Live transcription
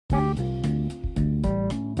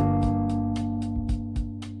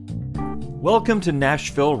Welcome to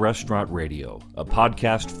Nashville Restaurant Radio, a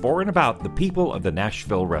podcast for and about the people of the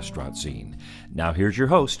Nashville restaurant scene. Now here's your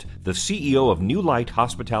host, the CEO of New Light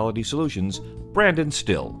Hospitality Solutions, Brandon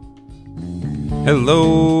Still.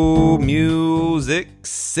 Hello, Music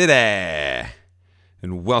City,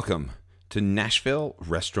 and welcome to Nashville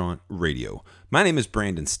Restaurant Radio. My name is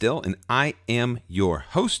Brandon Still, and I am your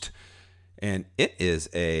host. And it is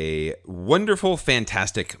a wonderful,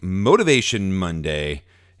 fantastic Motivation Monday.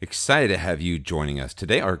 Excited to have you joining us.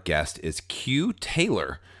 Today, our guest is Q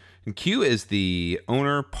Taylor. And Q is the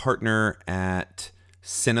owner, partner at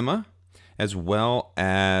Cinema, as well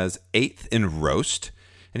as Eighth and Roast.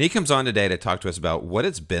 And he comes on today to talk to us about what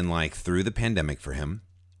it's been like through the pandemic for him,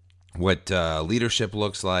 what leadership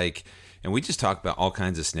looks like, and we just talk about all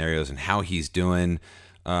kinds of scenarios and how he's doing.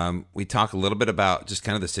 We talk a little bit about just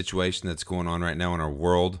kind of the situation that's going on right now in our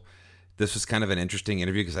world. This was kind of an interesting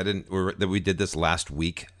interview because we did this last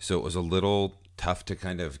week, so it was a little tough to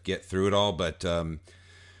kind of get through it all, but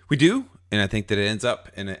we do, and I think that it ends up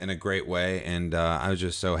in a great way. And I was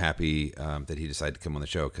just so happy that he decided to come on the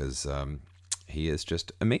show because he is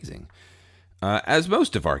just amazing, as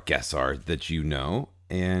most of our guests are that you know,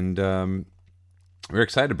 and we're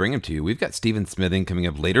excited to bring him to you. We've got Stephen Smithing coming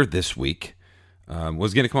up later this week.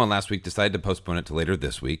 Was going to come on last week, decided to postpone it to later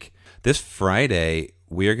this week. This Friday,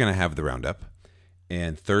 we are going to have the roundup,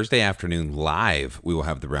 and Thursday afternoon live, we will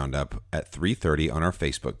have the roundup at 3:30 on our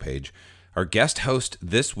Facebook page. Our guest host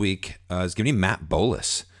this week is going to be Matt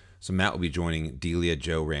Bolus. So Matt will be joining Delia,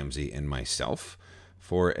 Joe Ramsey, and myself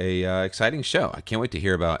for a exciting show. I can't wait to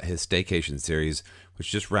hear about his staycation series,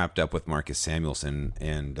 which just wrapped up with Marcus Samuelsson,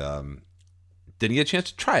 and didn't get a chance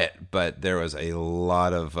to try it, but there was a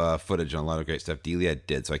lot of footage and a lot of great stuff Delia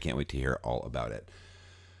did, so I can't wait to hear all about it.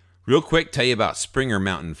 Real quick, tell you about Springer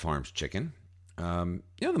Mountain Farms Chicken. One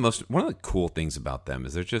of the cool things about them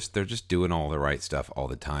is they're just doing all the right stuff all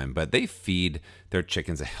the time, but they feed their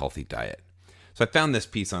chickens a healthy diet. So I found this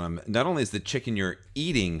piece on them. Not only is the chicken you're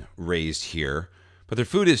eating raised here, but their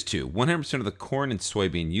food is too. 100% of the corn and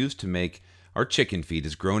soybean used to make our chicken feed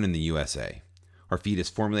is grown in the USA. Our feed is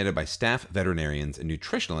formulated by staff, veterinarians, and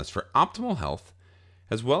nutritionalists for optimal health,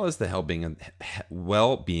 as well as the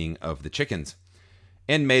well-being of the chickens,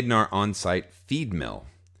 and made in our on-site feed mill,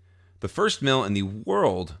 the first mill in the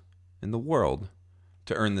world,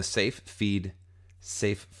 to earn the Safe Food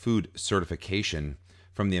certification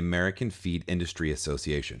from the American Feed Industry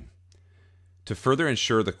Association. To further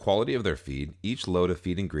ensure the quality of their feed, each load of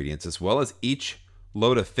feed ingredients, as well as each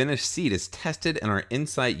load of finished seed, is tested in our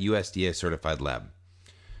Insight USDA certified lab.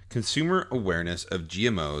 Consumer awareness of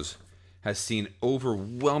GMOs has seen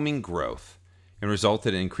overwhelming growth and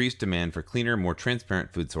resulted in increased demand for cleaner, more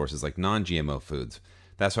transparent food sources like non-GMO foods.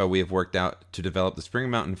 That's why we have worked out to develop the Springer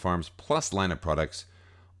Mountain Farms Plus line of products.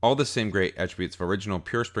 All the same great attributes of original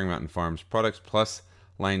pure Springer Mountain Farms products. Plus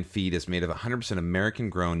line feed is made of 100%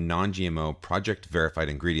 American-grown, non-GMO, project-verified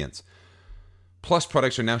ingredients. Plus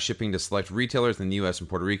products are now shipping to select retailers in the U.S. and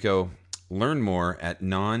Puerto Rico. Learn more at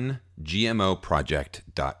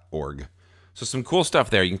nongmoproject.org. So some cool stuff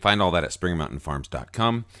there. You can find all that at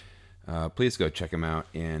springermountainfarms.com. Please go check them out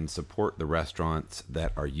and support the restaurants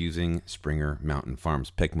that are using Springer Mountain Farms.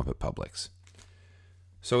 Pick them up at Publix.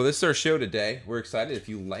 So this is our show today. We're excited. If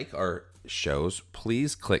you like our shows,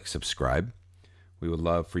 please click subscribe. We would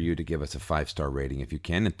love for you to give us a 5-star rating if you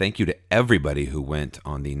can. And thank you to everybody who went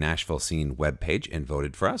on the Nashville Scene webpage and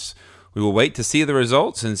voted for us. We will wait to see the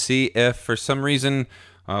results and see if for some reason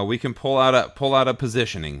we can pull out a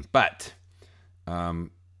positioning. But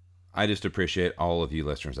I just appreciate all of you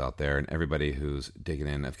listeners out there and everybody who's digging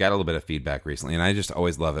in. I've got a little bit of feedback recently, and I just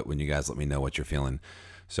always love it when you guys let me know what you're feeling.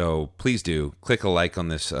 So please do click a like on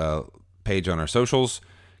this page on our socials.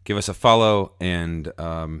 Give us a follow, and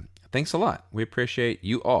thanks a lot. We appreciate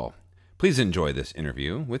you all. Please enjoy this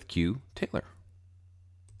interview with Q Taylor.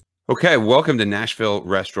 Okay, welcome to Nashville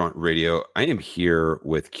Restaurant Radio. I am here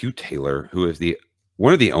with Q Taylor, who is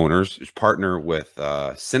one of the owners, partner with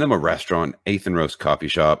Cinema Restaurant, Eighth and Roast Coffee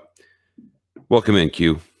Shop. Welcome in,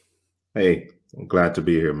 Q. Hey, I'm glad to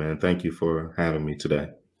be here, man. Thank you for having me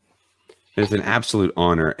today. It's an absolute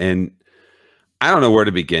honor, and I don't know where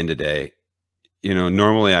to begin today. You know,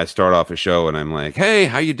 normally I start off a show and I'm like, hey,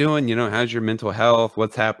 how you doing? You know, how's your mental health?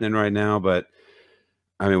 What's happening right now? But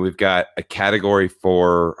I mean, we've got a Category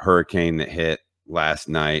 4 hurricane that hit last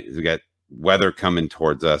night. We got weather coming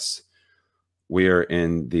towards us. We are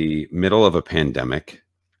in the middle of a pandemic,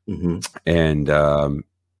 and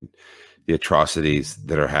the atrocities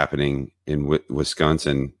that are happening in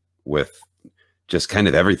Wisconsin with just kind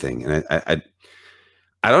of everything. And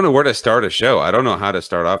I don't know where to start a show. I don't know how to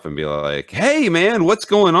start off and be like, "Hey, man, what's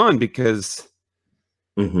going on?" Because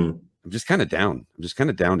Hmm. I'm just kind of down. I'm just kind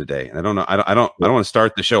of down today, and I don't know. I don't want to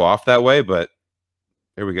start the show off that way, but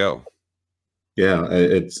here we go. Yeah,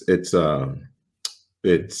 it's it's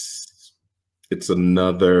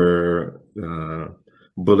another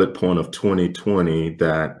bullet point of 2020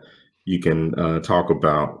 that you can talk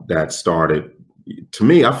about that started. To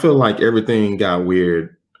me, I feel like everything got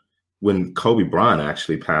weird when Kobe Bryant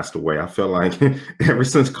actually passed away. I feel like ever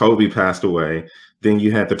since Kobe passed away, then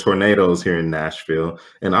you had the tornadoes here in Nashville.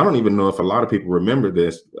 And I don't even know if a lot of people remember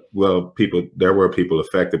this. Well, there were people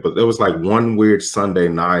affected, but there was like one weird Sunday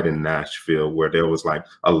night in Nashville where there was like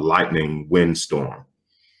a lightning windstorm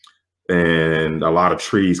and a lot of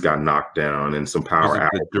trees got knocked down and some power Was it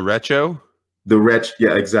out. the derecho?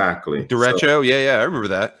 Yeah, exactly. Derecho, So, yeah, I remember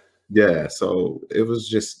that. yeah, so it was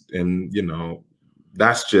just, and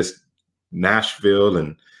that's just Nashville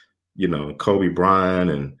and Kobe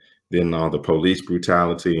Bryant and then all the police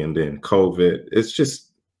brutality and then COVID. It's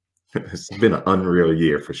just it's been an unreal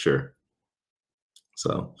year for sure.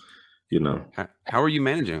 So, How are you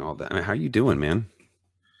managing all that? I mean, how are you doing, man?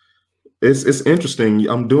 it's interesting.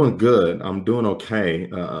 I'm doing good. I'm doing okay.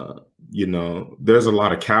 There's a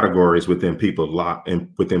lot of categories within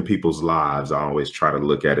within people's lives. I always try to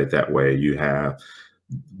look at it that way. You have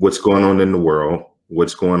what's going on in the world,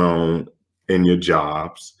 what's going on in your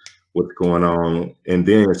jobs, what's going on, and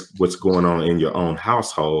then it's what's going on in your own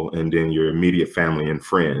household, and then your immediate family and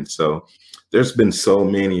friends. So there's been so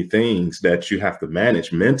many things that you have to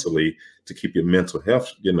manage mentally to keep your mental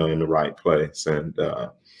health, in the right place. And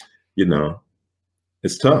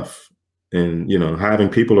it's tough. And having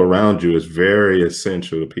people around you is very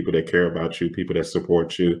essential. The people that care about you, people that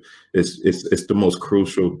support you, it's the most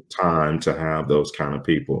crucial time to have those kind of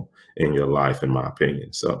people in your life, in my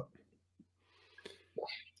opinion. So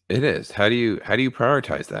It is. How do you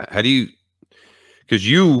prioritize that? Because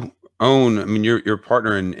you own, I mean, you're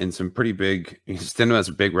partner in some pretty big, Steno has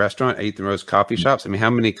a big restaurant, 8th and Rose coffee shops. I mean, how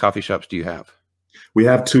many coffee shops do you have? we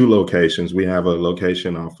have two locations. We have a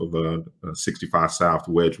location off of a 65 South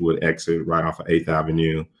Wedgwood exit, right off of 8th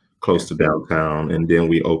Avenue, close to downtown. And then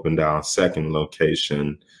we opened our second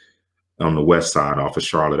location on the west side off of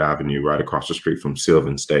Charlotte Avenue, right across the street from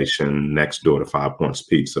Sylvan Station, next door to Five Points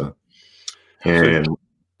Pizza. And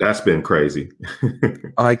that's been crazy.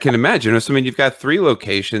 I can imagine. So, I mean, you've got 3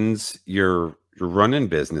 locations. You're running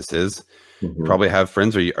businesses. Mhm. Probably have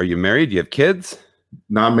friends. Are you married? Do you have kids?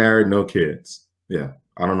 Not married, no kids. Yeah.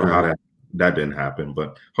 I don't know how that didn't happen,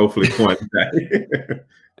 but hopefully one day.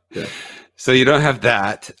 Yeah. So you don't have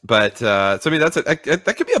that, but so I mean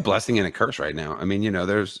that could be a blessing and a curse right now. I mean,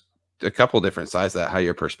 there's a couple different sides of that, how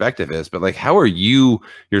your perspective is, but like, how are you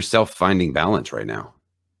yourself finding balance right now?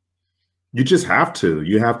 You just have to.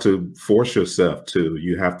 You have to force yourself to.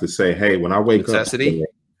 You have to say, hey, when I wake up today,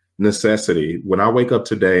 when I wake up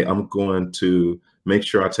today, I'm going to make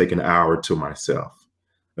sure I take an hour to myself.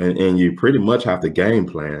 And you pretty much have to game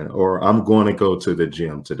plan, or I'm going to go to the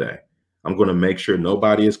gym today. I'm going to make sure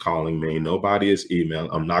nobody is calling me. Nobody is emailing.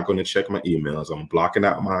 I'm not going to check my emails. I'm blocking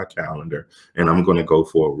out my calendar and I'm going to go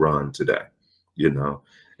for a run today,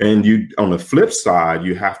 And you, on the flip side,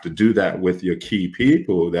 you have to do that with your key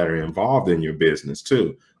people that are involved in your business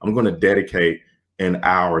too. I'm going to dedicate an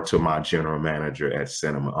hour to my general manager at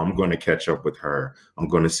Cinema. I'm going to catch up with her. I'm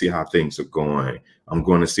going to see how things are going. I'm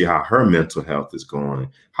going to see how her mental health is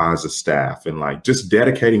going, how's the staff, and like just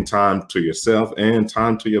dedicating time to yourself and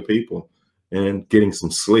time to your people and getting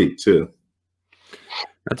some sleep too.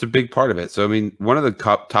 That's a big part of it. So, I mean, one of the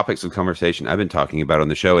topics of conversation I've been talking about on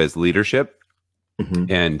the show is leadership. Mm-hmm.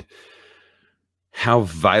 And how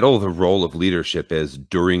vital the role of leadership is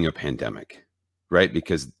during a pandemic, right?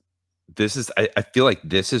 Because I feel like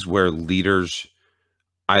this is where leaders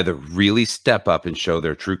either really step up and show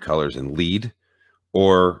their true colors and lead,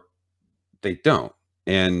 or they don't.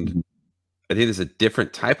 And I think there's a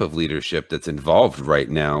different type of leadership that's involved right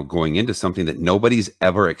now going into something that nobody's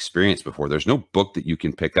ever experienced before. There's no book that you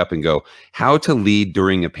can pick up and go, how to lead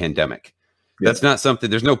during a pandemic. Yeah. That's not something,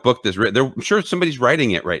 there's no book that's written. I'm sure somebody's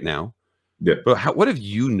writing it right now. Yeah. But what have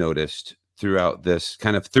you noticed throughout this,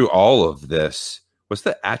 through all of this? What's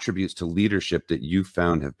the attributes to leadership that you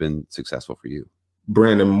found have been successful for you?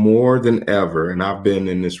 Brandon, more than ever, and I've been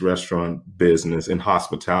in this restaurant business and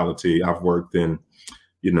hospitality. I've worked in,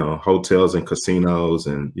 hotels and casinos,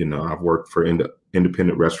 and, I've worked for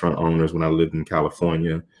independent restaurant owners when I lived in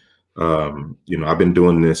California. I've been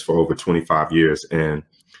doing this for over 25 years, and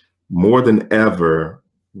more than ever,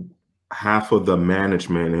 half of the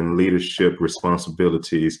management and leadership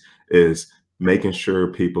responsibilities is making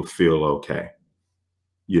sure people feel okay.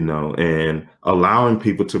 and allowing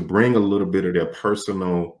people to bring a little bit of their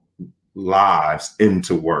personal lives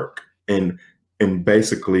into work, and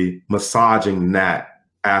basically massaging that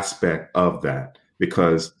aspect of that,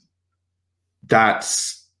 because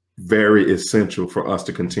that's very essential for us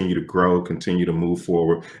to continue to grow, continue to move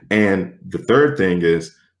forward. And the third thing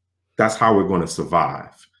is, that's how we're going to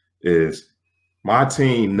survive, is my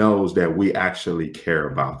team knows that we actually care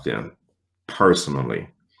about them personally.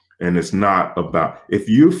 And it's not about, if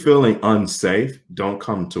you're feeling unsafe, don't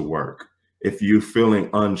come to work. If you're feeling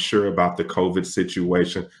unsure about the COVID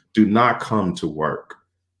situation, do not come to work.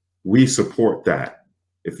 We support that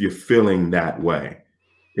if you're feeling that way.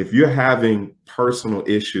 If you're having personal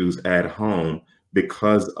issues at home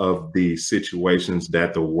because of the situations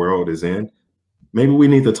that the world is in, maybe we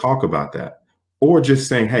need to talk about that. Or just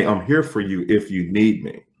saying, hey, I'm here for you if you need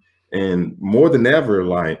me. And more than ever,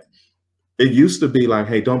 like, it used to be like,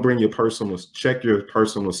 hey, don't bring check your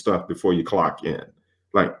personal stuff before you clock in.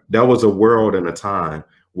 Like, that was a world and a time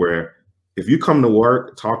where if you come to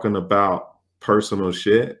work talking about personal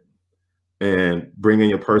shit and bringing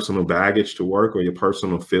your personal baggage to work or your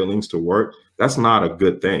personal feelings to work, that's not a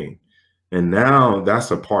good thing. And now that's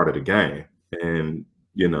a part of the game. And,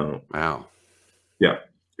 wow. Yeah.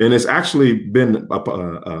 And it's actually been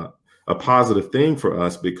a positive thing for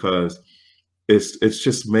us, because it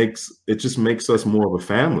just makes us more of a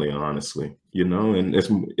family, honestly, and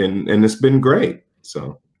it's been great.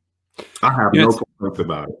 So I have no complaints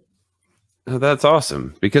about it. Oh, that's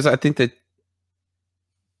awesome, because I think that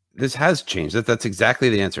this has changed. That's exactly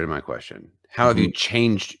the answer to my question. How have you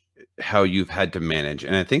changed how you've had to manage?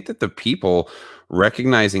 And I think that the people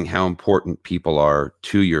recognizing how important people are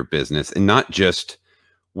to your business, and not just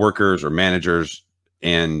workers or managers,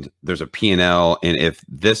 and there's a P&L, and if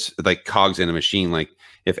this, like cogs in a machine, like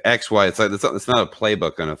if X, Y, it's not a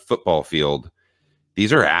playbook on a football field.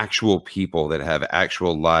 These are actual people that have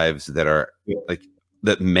actual lives that are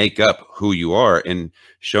that make up who you are, and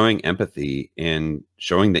showing empathy and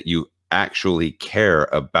showing that you actually care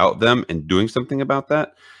about them and doing something about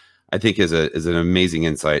that, I think is an amazing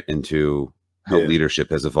insight into how leadership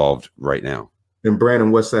has evolved right now. And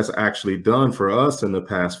Brandon, what that's actually done for us in the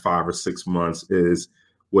past 5 or 6 months is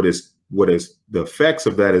what is the effects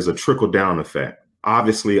of that is a trickle down effect.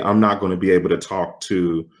 Obviously, I'm not going to be able to talk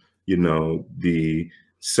to, the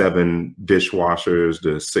 7 dishwashers,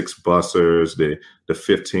 the 6 bussers, the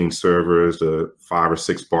 15 servers, the 5 or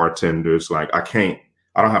 6 bartenders. Like, I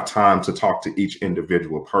don't have time to talk to each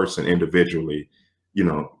individual person individually,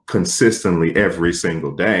 consistently every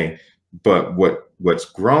single day. But what's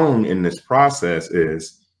grown in this process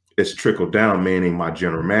is it's trickled down, meaning my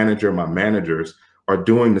general manager, my managers are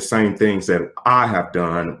doing the same things that I have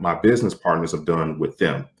done, my business partners have done with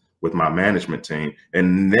them, with my management team.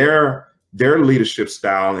 And their leadership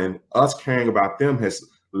style and us caring about them has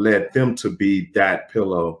led them to be that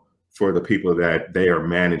pillow for the people that they are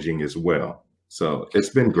managing as well. So it's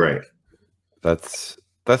been great. That's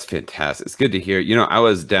fantastic. It's good to hear. I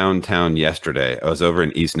was downtown yesterday. I was over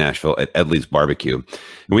in East Nashville at Edley's Barbecue, and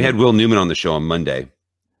we had Will Newman on the show on Monday.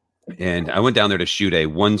 And I went down there to shoot a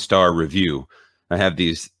 1-star review. I have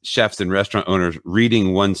these chefs and restaurant owners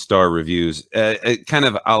reading 1-star reviews, kind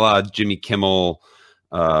of a la Jimmy Kimmel,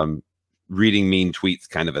 reading mean tweets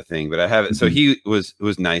kind of a thing. But I have it. So he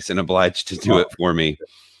was nice and obliged to do it for me.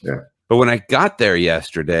 Yeah. But when I got there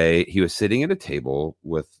yesterday, he was sitting at a table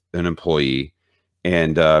with an employee,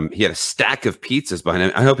 and he had a stack of pizzas behind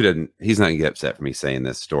him. I hope he's not gonna get upset for me saying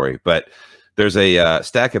this story, but there's a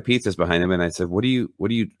stack of pizzas behind him. And I said, what do you,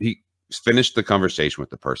 he finished the conversation with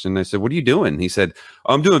the person. I said, what are you doing? He said,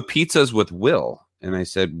 I'm doing pizzas with Will. And I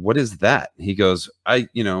said, what is that? He goes, I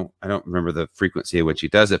don't remember the frequency at which he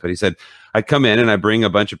does it, but he said, I come in and I bring a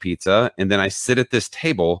bunch of pizza, and then I sit at this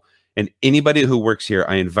table, and anybody who works here,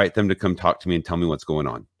 I invite them to come talk to me and tell me what's going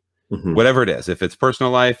on. Whatever it is, if it's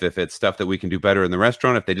personal life, if it's stuff that we can do better in the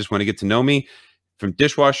restaurant, if they just want to get to know me, from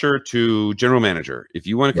dishwasher to general manager, if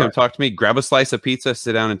you want to come talk to me, grab a slice of pizza,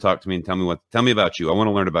 sit down and talk to me and tell me about you. I want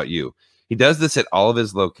to learn about you. He does this at all of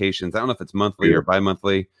his locations. I don't know if it's monthly or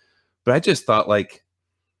bi-monthly, but I just thought, like,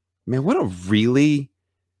 man, what a really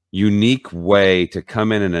unique way to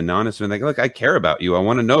come in and anonymous and like, look, I care about you. I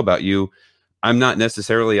want to know about you. I'm not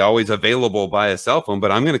necessarily always available by a cell phone,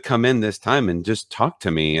 but I'm going to come in this time and just talk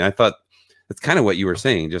to me. And I thought that's kind of what you were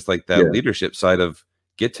saying, just like that leadership side of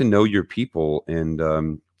get to know your people. And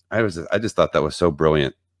I just thought that was so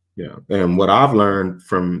brilliant. Yeah. And what I've learned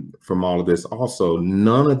from all of this also,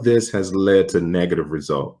 none of this has led to negative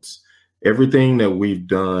results. Everything that we've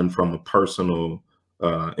done from a personal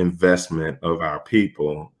investment of our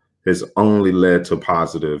people has only led to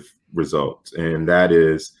positive results. And that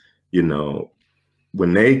is, you know,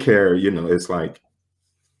 when they care, you know, it's like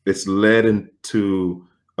it's led into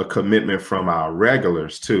a commitment from our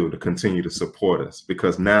regulars too to continue to support us,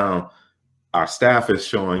 because now our staff is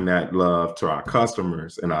showing that love to our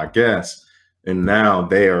customers and our guests. And now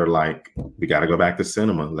they are like, we got to go back to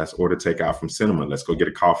cinema. Let's order takeout from cinema. Let's go get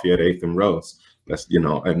a coffee at 8th and Rose. Let's, you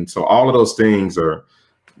know, and so all of those things are,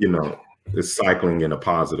 you know, it's cycling in a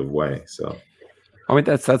positive way. So, I mean,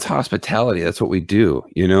 that's hospitality. That's what we do,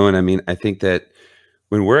 you know? And I mean, I think that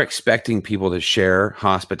when we're expecting people to share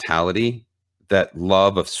hospitality, that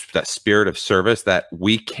love of that spirit of service, that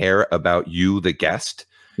we care about you, the guest.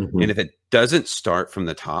 And if it doesn't start from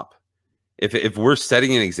the top, if we're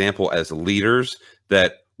setting an example as leaders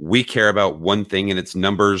that we care about one thing and it's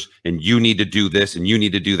numbers and you need to do this and you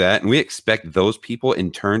need to do that, and we expect those people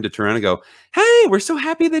in turn to turn around and go, hey, we're so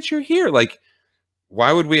happy that you're here. Like,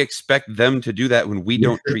 why would we expect them to do that when we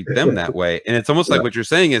don't treat them that way? And it's almost like what you're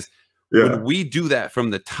saying is when we do that from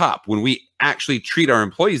the top, when we actually treat our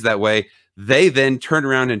employees that way, they then turn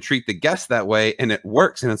around and treat the guests that way, and it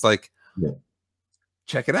works. And it's like,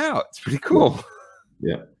 check it out. It's pretty cool.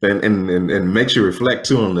 Yeah. And makes you reflect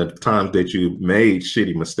too on the times that you made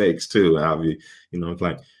shitty mistakes too. You know, it's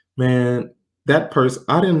like, man, that person,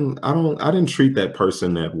 I didn't treat that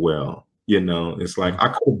person that well. You know, it's like, I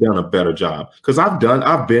could have done a better job, because I've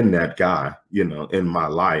been that guy, you know, in my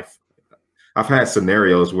life. I've had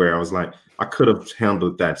scenarios where I was like, I could have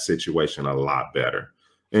handled that situation a lot better,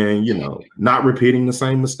 and, you know, not repeating the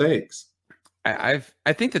same mistakes. I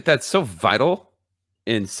think that that's so vital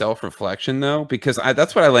in self-reflection though, because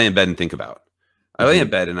that's what I lay in bed and think about. I lay in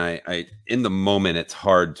bed and I in the moment, it's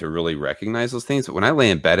hard to really recognize those things. But when I lay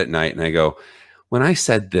in bed at night and I go, when I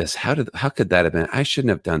said this, how could that have been? I shouldn't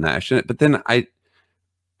have done that. I shouldn't. But then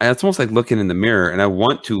it's almost like looking in the mirror, and I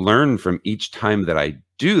want to learn from each time that I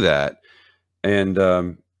do that. And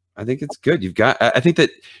I think it's good. I think that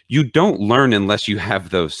you don't learn unless you have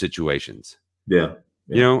those situations. Yeah.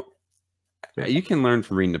 You know, you can learn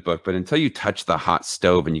from reading a book, but until you touch the hot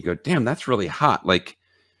stove and you go, damn, that's really hot. Like,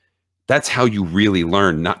 that's how you really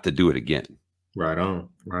learn not to do it again. Right on.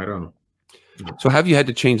 So have you had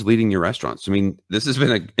to change leading your restaurants? I mean, this has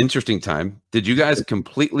been an interesting time. Did you guys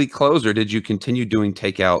completely close, or did you continue doing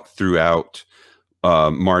takeout throughout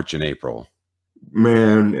March and April?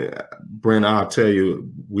 Man, Brent, I'll tell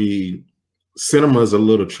you, cinema is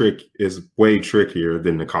is way trickier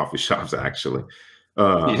than the coffee shops, actually.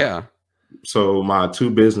 Yeah. So my two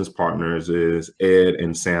business partners is Ed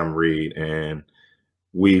and Sam Reed. And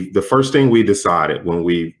the first thing we decided when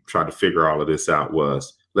we tried to figure all of this out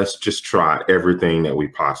was, let's just try everything that we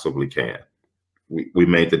possibly can. We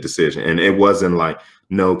made the decision, and it wasn't like,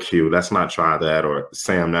 no, Q, let's not try that. Or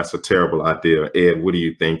Sam, that's a terrible idea. Ed, what are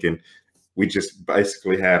you thinking? We just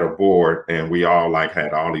basically had a board, and we all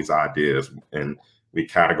had all these ideas, and we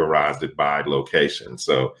categorized it by location.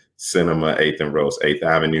 So Cinema, 8th and Rose, 8th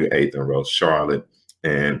Avenue, 8th and Rose, Charlotte.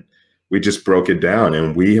 And we just broke it down,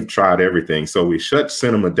 and we have tried everything. So we shut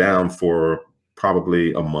Cinema down for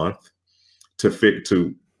probably a month to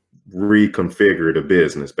reconfigure the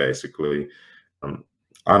business, basically.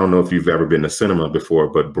 I don't know if you've ever been to Cinema before,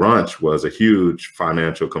 but brunch was a huge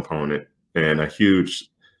financial component and a huge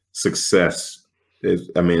success.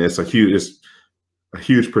 It's a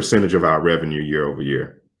huge percentage of our revenue year over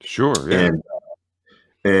year. Sure. Yeah.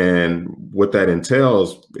 And what that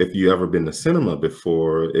entails, if you ever been to Cinema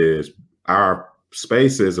before, is our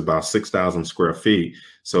space is about 6,000 square feet.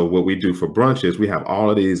 So what we do for brunch is we have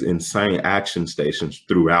all of these insane action stations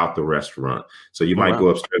throughout the restaurant. So you might go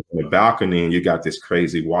upstairs on the balcony and you got this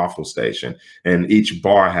crazy waffle station, and each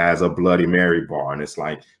bar has a Bloody Mary bar, and it's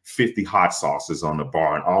like 50 hot sauces on the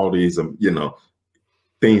bar, and all these,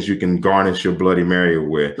 things you can garnish your Bloody Mary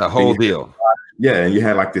with. The whole deal. Yeah, and you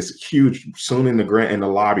had like this huge, soon in the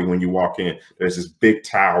lobby when you walk in, there's this big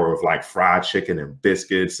tower of like fried chicken and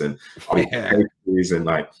biscuits and all these pastries,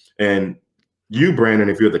 and you, Brandon,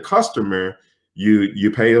 if you're the customer,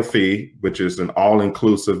 you pay a fee, which is an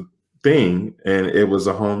all-inclusive thing, and it was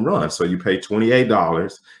a home run. So you pay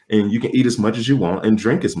 $28, and you can eat as much as you want and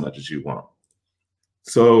drink as much as you want.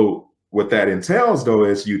 So what that entails, though,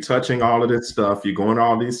 is you touching all of this stuff, you're going to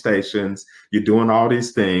all these stations, you're doing all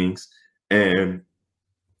these things. And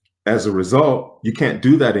as a result, you can't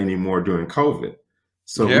do that anymore during COVID.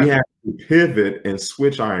 So we have to pivot and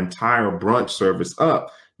switch our entire brunch service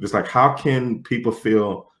up. It's like, how can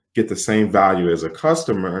people get the same value as a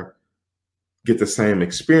customer, get the same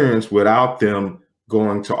experience without them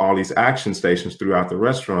going to all these action stations throughout the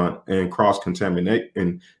restaurant and cross-contaminate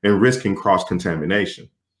and risking cross-contamination.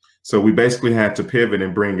 So we basically had to pivot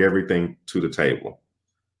and bring everything to the table.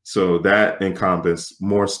 So that encompassed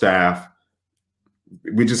more staff.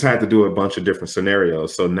 We just had to do a bunch of different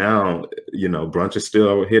scenarios. So now, brunch is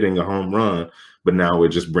still hitting a home run, but now we're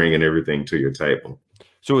just bringing everything to your table.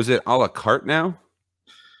 So is it a la carte now?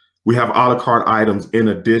 We have a la carte items in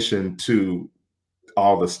addition to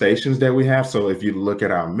all the stations that we have. So if you look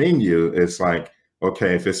at our menu, it's like,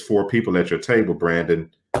 okay, if it's 4 people at your table, Brandon,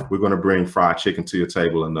 we're going to bring fried chicken to your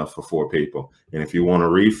table enough for 4 people. And if you want to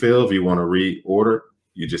refill, if you want to reorder,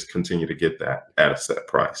 you just continue to get that at a set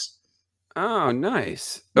price. Oh,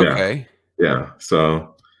 nice. Okay. Yeah.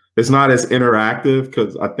 So it's not as interactive,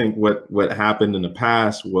 because I think what happened in the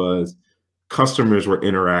past was customers were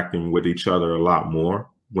interacting with each other a lot more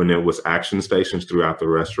when there was action stations throughout the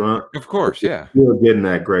restaurant. Of course, yeah. You're getting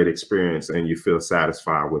that great experience, and you feel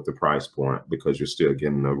satisfied with the price point because you're still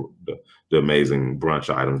getting the amazing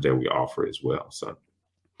brunch items that we offer as well. So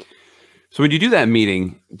when you do that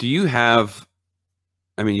meeting, do you have,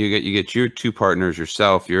 I mean, you get your 2 partners,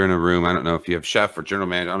 yourself, you're in a room. I don't know if you have chef or general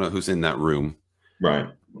manager. I don't know who's in that room. Right.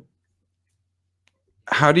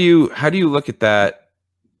 How do you look at that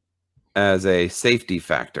as a safety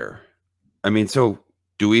factor? I mean, so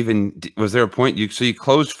was there a point you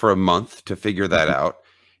closed for a month to figure that out?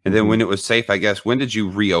 And then when it was safe, I guess, when did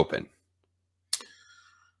you reopen?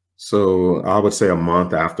 So I would say a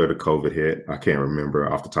month after the COVID hit. I can't remember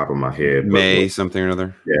off the top of my head. May something or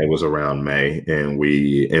another? Yeah, it was around May. And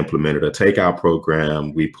we implemented a takeout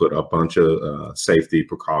program. We put a bunch of safety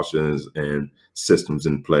precautions and systems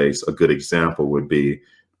in place. A good example would be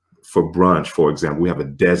for brunch, for example, we have a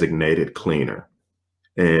designated cleaner.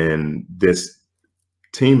 And this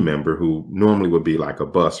team member, who normally would be like a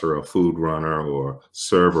busser, a food runner, or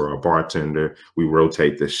server, or a bartender, we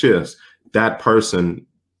rotate the shifts. That person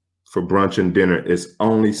for brunch and dinner, its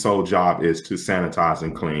only sole job is to sanitize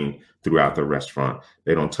and clean throughout the restaurant.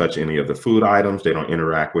 They don't touch any of the food items. They don't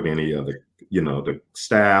interact with any of the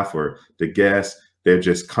staff or the guests. They're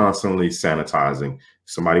just constantly sanitizing.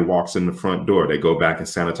 Somebody walks in the front door, they go back and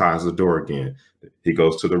sanitize the door again. He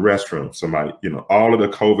goes to the restroom. Somebody, all of the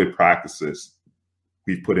COVID practices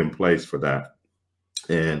we've put in place for that.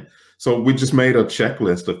 And so we just made a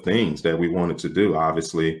checklist of things that we wanted to do.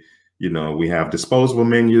 Obviously, we have disposable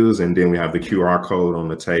menus, and then we have the QR code on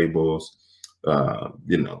the tables.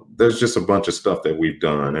 There's just a bunch of stuff that we've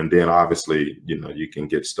done. And then obviously, you can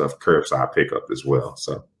get stuff curbside pickup as well.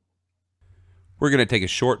 So we're going to take a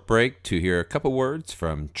short break to hear a couple words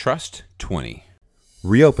from Trust 20.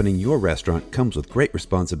 Reopening your restaurant comes with great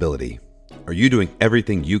responsibility. Are you doing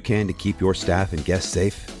everything you can to keep your staff and guests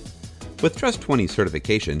safe? With Trust 20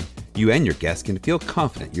 certification, you and your guests can feel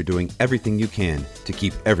confident you're doing everything you can to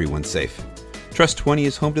keep everyone safe. Trust 20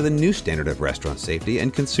 is home to the new standard of restaurant safety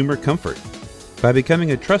and consumer comfort. By becoming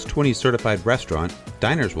a Trust 20 certified restaurant,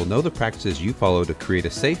 diners will know the practices you follow to create a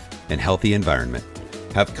safe and healthy environment.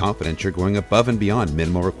 Have confidence you're going above and beyond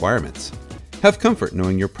minimal requirements. Have comfort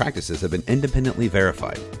knowing your practices have been independently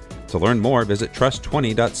verified. To learn more, visit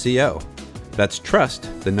trust20.co. That's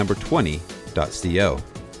trust20.co.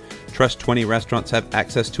 Trust 20 restaurants have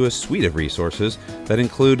access to a suite of resources that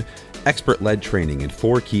include expert-led training in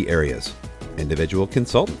 4 key areas: individual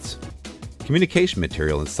consultants, communication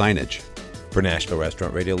material and signage. For Nashville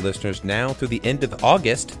Restaurant Radio listeners, now through the end of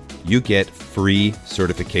August, you get free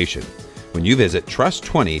certification when you visit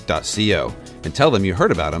trust20.co and tell them you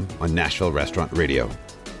heard about them on Nashville Restaurant Radio.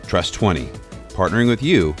 Trust 20, partnering with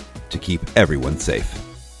you to keep everyone safe.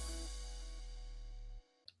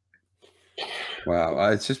 Wow,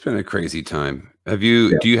 it's just been a crazy time. Do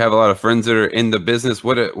you have a lot of friends that are in the business?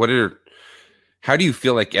 How do you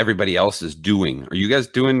feel like everybody else is doing? Are you guys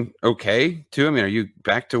doing okay too? I mean, are you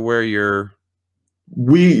back to where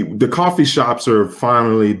the coffee shops are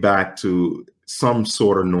finally back to some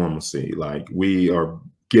sort of normalcy. Like, we are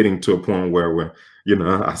getting to a point where we're,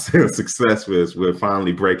 I say success is we're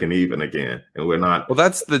finally breaking even again, and we're not. Well,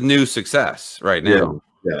 that's the new success right now.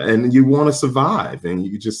 Yeah. And you want to survive, and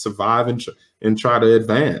you just survive and try to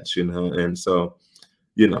advance, and so,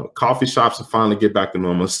 coffee shops will finally get back to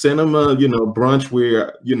normal. Cinema, brunch,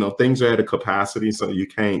 where, things are at a capacity, so you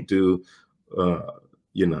can't do,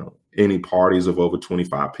 any parties of over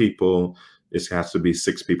 25 people. It has to be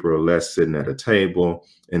 6 people or less sitting at a table.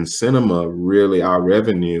 And cinema, really, our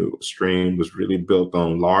revenue stream was really built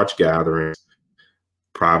on large gatherings,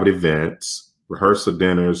 private events, rehearsal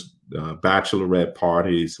dinners, bachelorette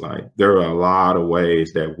parties. Like, there are a lot of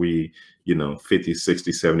ways that we, 50,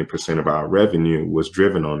 60, 70% of our revenue was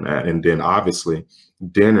driven on that. And then obviously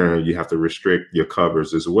dinner, you have to restrict your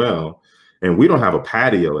covers as well. And we don't have a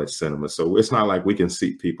patio at cinema, so it's not like we can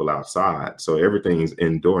seat people outside. So everything is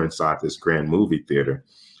indoor inside this grand movie theater.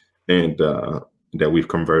 And that we've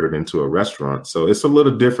converted into a restaurant. So it's a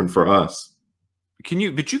little different for us.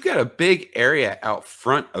 But you got a big area out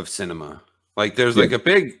front of cinema. Like there's like a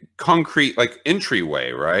big concrete like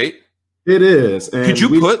entryway, right? It is. And could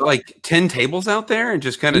you put like 10 tables out there and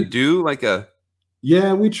just kind of do like a...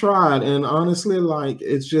 Yeah, we tried. And honestly, like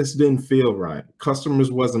it just didn't feel right.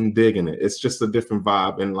 Customers wasn't digging it. It's just a different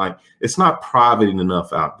vibe. And like, it's not private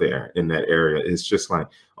enough out there in that area. It's just like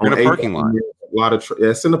on a parking lot. A lot of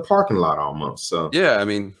it's in the parking lot almost. So yeah, I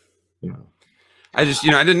mean, I just,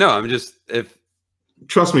 I didn't know. I'm just,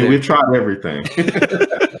 trust me, we've tried everything.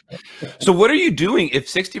 So what are you doing if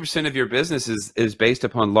 60% of your business is based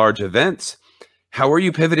upon large events? How are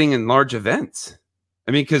you pivoting in large events?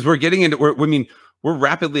 I mean, because we're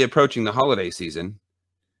rapidly approaching the holiday season.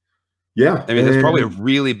 Yeah. I mean, that's probably a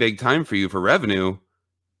really big time for you for revenue.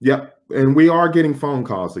 Yep. And we are getting phone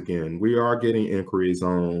calls again. We are getting inquiries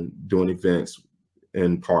on doing events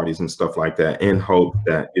and parties and stuff like that, in hope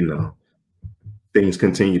that, things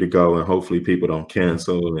continue to go and hopefully people don't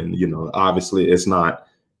cancel. And, obviously it's not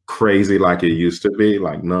crazy like it used to be,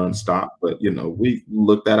 like nonstop, but, we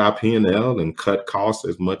looked at our P&L and cut costs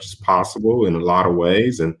as much as possible in a lot of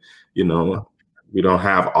ways. And, we don't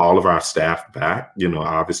have all of our staff back.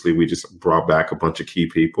 Obviously we just brought back a bunch of key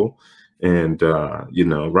people. And,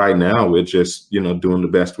 right now we're just, doing the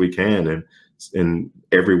best we can. And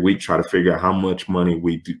every week try to figure out how much money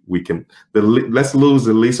we can, let's lose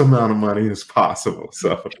the least amount of money as possible.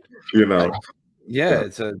 So, Yeah,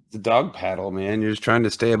 it's a dog paddle, man. You're just trying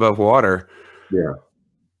to stay above water. Yeah.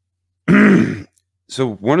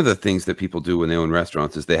 So one of the things that people do when they own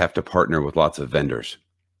restaurants is they have to partner with lots of vendors.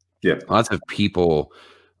 Yeah. Lots of people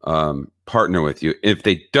partner with you. If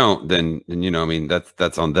they don't, then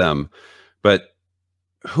that's on them. But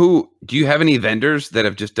do you have any vendors that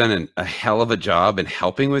have just done a hell of a job in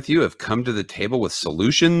helping with you, have come to the table with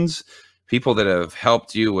solutions, people that have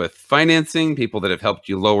helped you with financing, people that have helped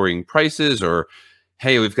you lowering prices, or,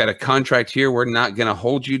 hey, we've got a contract here, we're not going to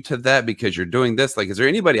hold you to that because you're doing this? Like, is there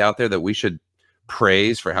anybody out there that we should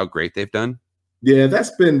praise for how great they've done? Yeah,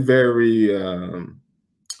 that's been very,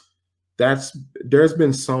 there's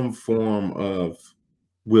been some form of,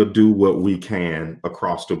 we'll do what we can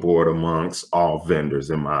across the board amongst all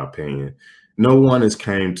vendors, in my opinion. No one has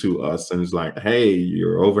came to us and is like, hey,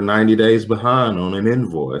 you're over 90 days behind on an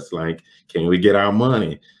invoice. Like, can we get our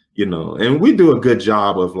money? And we do a good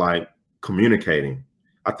job of like communicating.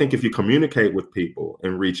 I think if you communicate with people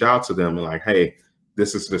and reach out to them and like, hey,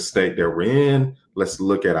 this is the state that we're in. Let's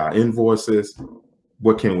look at our invoices.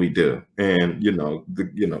 What can we do? And,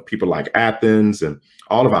 people like Athens and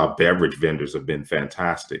all of our beverage vendors have been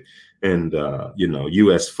fantastic. And,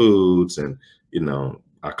 US Foods and,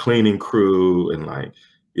 our cleaning crew and like,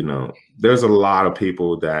 there's a lot of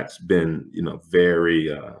people that's been, very,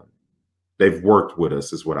 they've worked with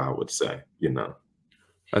us is what I would say,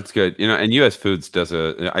 That's good. And US Foods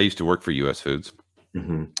I used to work for US Foods.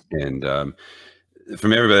 Mm-hmm. And,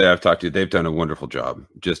 from everybody I've talked to, they've done a wonderful job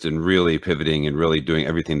just in really pivoting and really doing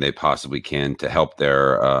everything they possibly can to help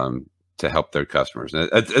their customers.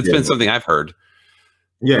 It's been something I've heard.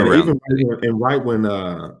 Yeah, even right when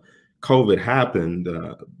COVID happened,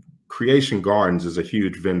 Creation Gardens is a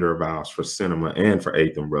huge vendor of ours for cinema and for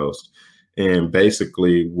Eighth and Roast. And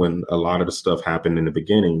basically, when a lot of the stuff happened in the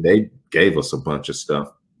beginning, they gave us a bunch of stuff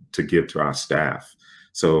to give to our staff.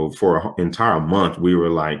 So for an entire month, we were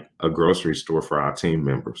like a grocery store for our team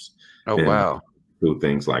members. Oh, wow. Do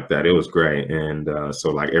things like that. It was great. And so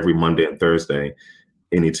like every Monday and Thursday,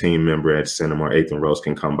 any team member at Cinema or Eighth and Roast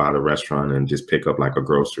can come by the restaurant and just pick up like a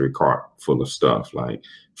grocery cart full of stuff like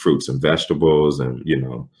fruits and vegetables and,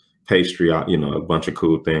 pastry, a bunch of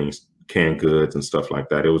cool things, canned goods and stuff like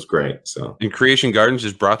that. It was great. So. And Creation Gardens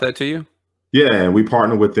just brought that to you? Yeah, and we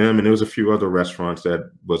partnered with them, and there was a few other restaurants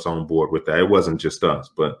that was on board with that. It wasn't just us,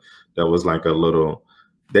 but that was like a little,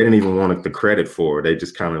 they didn't even want the credit for it. They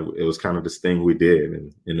just it was kind of this thing we did,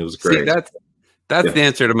 and it was great. See, that's the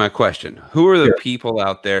answer to my question. Who are the people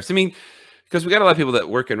out there? So, I mean, because we got a lot of people that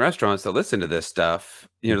work in restaurants that listen to this stuff,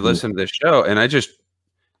 listen to this show. And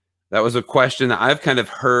that was a question that I've kind of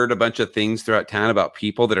heard a bunch of things throughout town about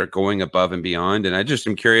people that are going above and beyond. And I just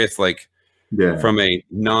am curious, like, from a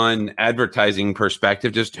non-advertising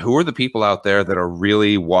perspective, just who are the people out there that are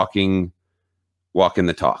really walking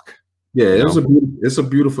the talk? Yeah, it's a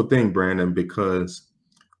beautiful thing, Brandon, because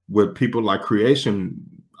with people like Creation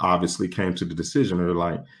obviously came to the decision, they're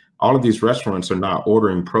like, all of these restaurants are not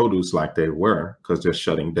ordering produce like they were because they're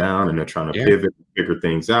shutting down and they're trying to pivot, figure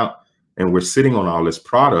things out. And we're sitting on all this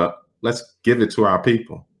product. Let's give it to our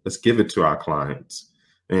people. Let's give it to our clients.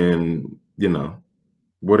 And,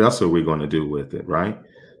 what else are we going to do with it, right?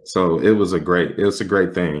 So it was a great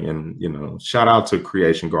thing. And, you know, shout out to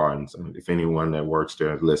Creation Gardens. If anyone that works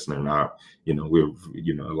there is listening out, you know, we're,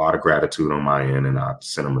 you know, a lot of gratitude on my end and our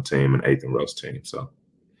cinema team and Eighth and Rose team. So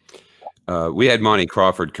we had Monty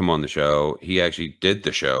Crawford come on the show. He actually did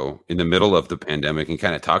the show in the middle of the pandemic and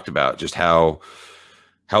kind of talked about just how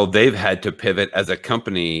they've had to pivot as a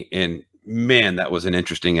company. And man, that was an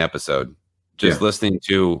interesting episode. Just listening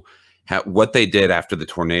to what they did after the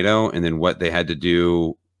tornado and then what they had to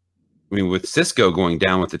do. I mean, with Cisco going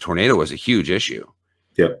down with the tornado was a huge issue.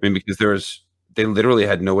 Yeah. I mean, because they literally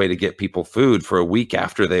had no way to get people food for a week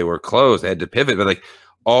after they were closed. They had to pivot, but like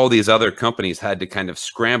all these other companies had to kind of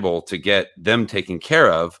scramble to get them taken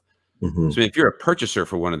care of. Mm-hmm. So I mean, if you're a purchaser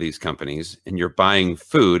for one of these companies and you're buying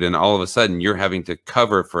food and all of a sudden you're having to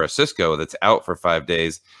cover for a Cisco that's out for 5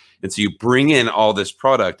 days. And so you bring in all this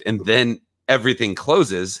product and then everything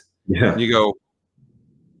closes. Yeah. And you go,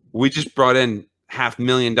 we just brought in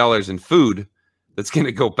 $500,000 in food that's going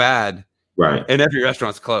to go bad, right? And every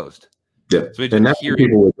restaurant's closed. Yeah, so and that's what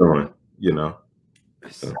people were doing. You know,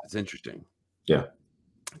 it's interesting. Yeah,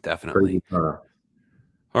 definitely. All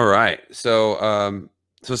right, so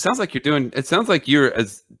it sounds like you're doing. It sounds like you're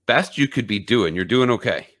as best you could be doing. You're doing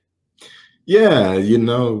okay. Yeah, you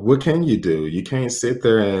know, what can you do? You can't sit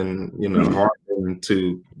there and, you know, harden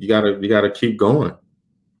to. You gotta keep going.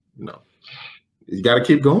 You know, you gotta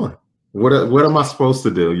keep going. What am I supposed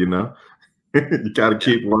to do? You know, you got to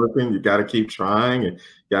keep working. You got to keep trying, and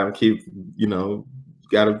you got to keep, you know,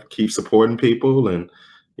 got to keep supporting people, and,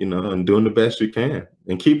 you know, and doing the best you can,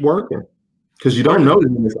 and keep working, because you don't know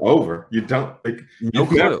when it's over. You don't. Like, no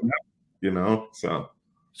clue. You know. So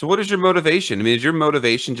what is your motivation? I mean, is your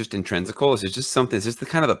motivation just intrinsical? Is it just something? Is this the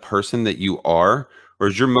kind of the person that you are, or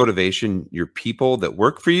is your motivation your people that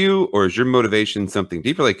work for you, or is your motivation something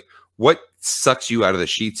deeper? Like, what sucks you out of the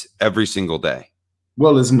sheets every single day?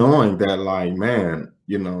 Well, it's knowing that, like, man,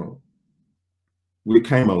 you know, we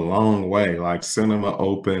came a long way. Like, cinema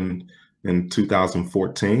opened in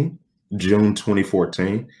 2014, June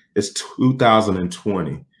 2014. It's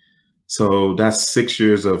 2020. So that's 6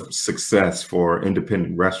 years of success for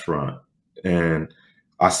independent restaurant. And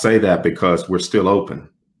I say that because we're still open,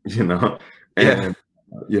 you know, and,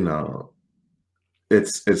 you know,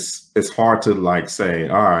 it's hard to like say,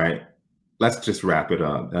 all right, let's just wrap it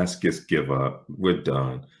up. Let's just give up. We're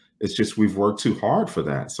done. It's just we've worked too hard for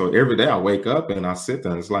that. So every day I wake up and I sit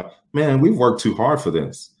there and it's like, man, we've worked too hard for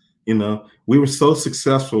this. You know, we were so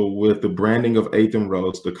successful with the branding of 8th and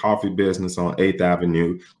Rose, the coffee business on 8th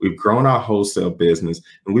Avenue. We've grown our wholesale business,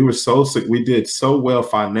 and we did so well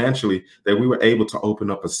financially that we were able to open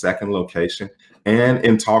up a second location and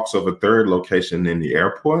in talks of a third location in the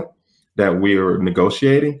airport that we are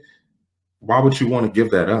negotiating. Why would you want to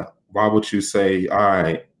give that up? Why would you say, all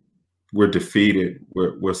right, we're defeated.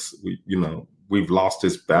 You know, we've lost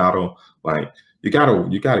this battle. Like, you gotta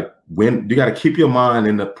win. You gotta keep your mind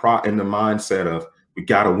in the mindset of, we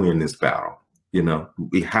gotta win this battle. You know,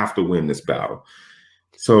 we have to win this battle.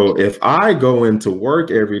 So if I go into work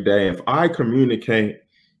every day, if I communicate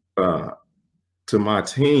to my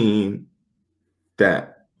team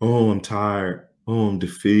that, oh, I'm tired, oh, I'm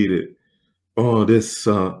defeated, oh, this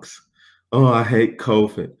sucks, oh, I hate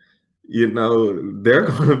COVID, you know, they're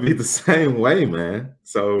going to be the same way, man.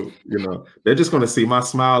 So, you know, they're just going to see my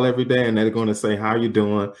smile every day, and they're going to say, how you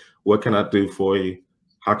doing? What can I do for you?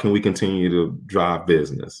 How can we continue to drive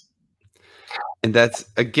business? And that's,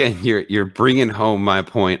 again, you're bringing home my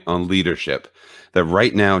point on leadership, that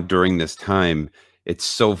right now during this time, it's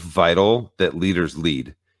so vital that leaders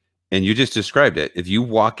lead. And you just described it. If you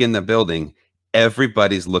walk in the building,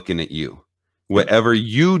 everybody's looking at you. Whatever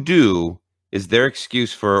you do is their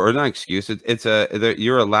excuse for, or not excuse,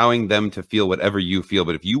 you're allowing them to feel whatever you feel.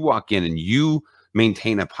 But if you walk in and you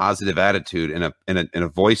maintain a positive attitude and a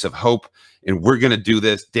voice of hope, and we're going to do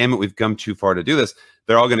this, damn it, we've come too far to do this,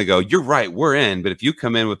 they're all going to go, you're right, we're in. But if you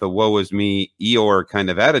come in with a woe is me, Eeyore kind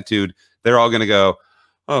of attitude, they're all going to go,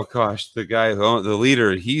 oh gosh, the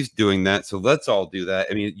leader, he's doing that, so let's all do that.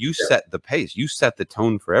 I mean, you set the pace, you set the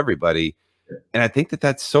tone for everybody. And I think that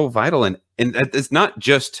that's so vital. And it's not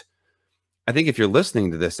just, I think if you're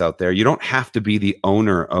listening to this out there, you don't have to be the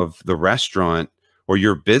owner of the restaurant or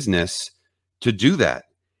your business to do that.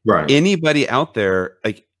 Right. Anybody out there,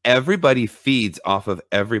 like, everybody feeds off of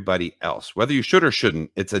everybody else, whether you should or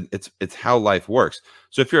shouldn't. It's how life works.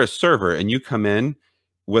 So if you're a server and you come in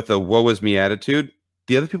with a woe is me attitude,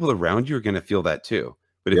 the other people around you are going to feel that too.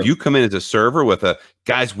 But if you come in as a server with a,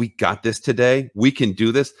 guys, we got this today, we can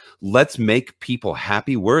do this, let's make people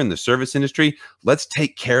happy, we're in the service industry, let's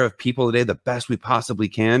take care of people today the best we possibly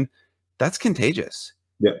can, that's contagious.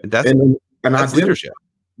 Yeah. And that's leadership.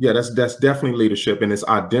 Yeah, that's definitely leadership, and it's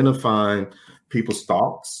identifying people's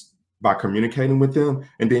thoughts by communicating with them,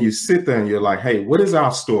 and then you sit there and you're like, hey, what is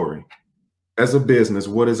our story as a business?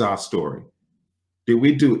 What is our story? Did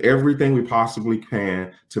we do everything we possibly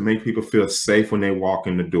can to make people feel safe when they walk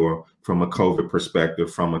in the door from a COVID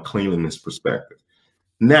perspective, from a cleanliness perspective?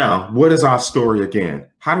 Now, what is our story again?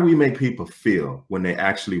 How do we make people feel when they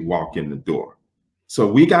actually walk in the door? So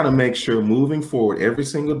we got to make sure moving forward every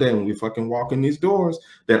single day when we fucking walk in these doors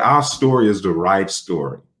that our story is the right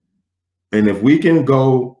story. And if we can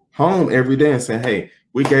go home every day and say, hey,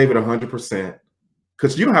 we gave it 100%,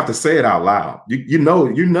 because you don't have to say it out loud. You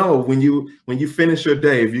know when you finish your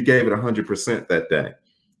day, if you gave it 100% that day,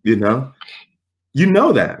 you know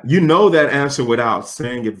that answer without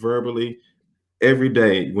saying it verbally. Every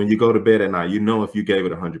day when you go to bed at night, you know if you gave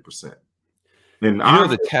it 100%. And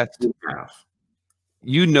the test.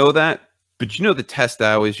 You know that, but the test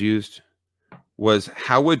I always used was,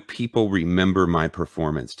 how would people remember my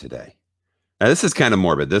performance today? Now, this is kind of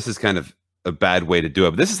morbid. This is kind of a bad way to do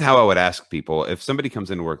it. But this is how I would ask people if somebody comes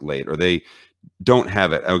into work late or they don't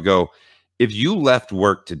have it. I would go, if you left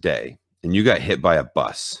work today and you got hit by a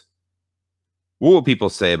bus, what would people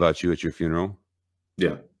say about you at your funeral?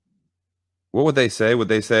 Yeah. What would they say? Would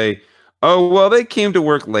they say, oh, well, they came to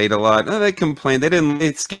work late a lot. No, they complained.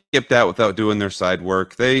 They skipped out without doing their side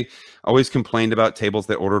work. They always complained about tables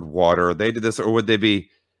that ordered water. They did this. Or would they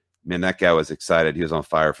be, man, that guy was excited. He was on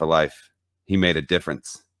fire for life. He made a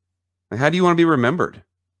difference. Like, how do you want to be remembered?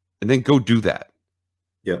 And then go do that.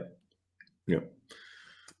 Yep. Yep.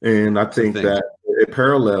 And I think that it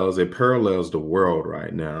parallels the world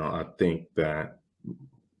right now. I think that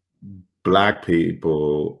Black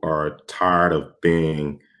people are tired of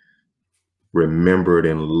being remembered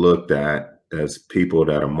and looked at as people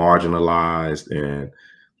that are marginalized and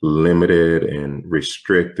limited and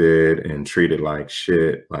restricted and treated like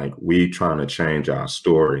shit. Like, we trying to change our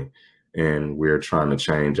story, and we're trying to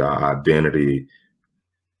change our identity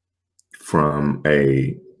from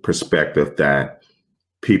a perspective that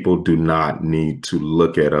people do not need to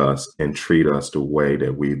look at us and treat us the way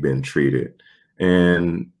that we've been treated.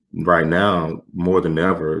 And right now, more than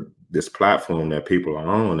ever, this platform that people are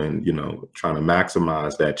on and, trying to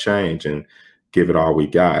maximize that change and give it all we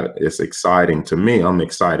got. It's exciting to me. I'm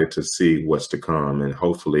excited to see what's to come, and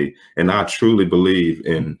hopefully, and I truly believe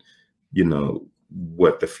in,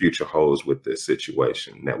 what the future holds with this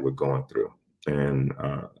situation that we're going through. And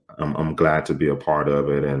I'm glad to be a part of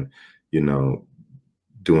it, and,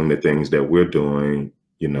 doing the things that we're doing,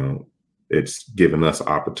 it's given us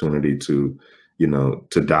opportunity to,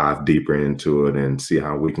 to dive deeper into it and see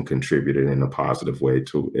how we can contribute it in a positive way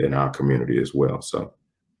in our community as well. So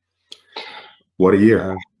what a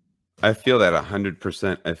year. I feel that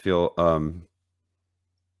 100%. I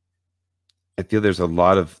feel there's a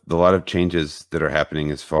lot of changes that are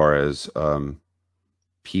happening as far as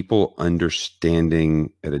people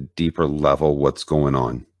understanding at a deeper level what's going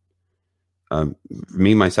on.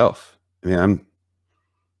 Me, myself, I mean,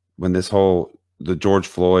 when the George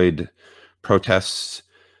Floyd protests,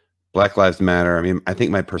 Black Lives Matter, I mean, I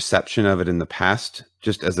think my perception of it in the past,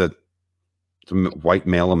 just as a white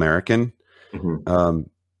male American,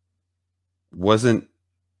 wasn't,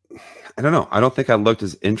 I don't know. I don't think I looked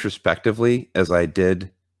as introspectively as I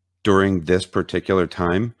did during this particular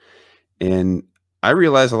time. And I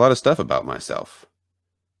realized a lot of stuff about myself.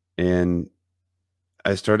 And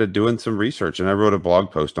I started doing some research, and I wrote a blog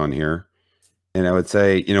post on here. And I would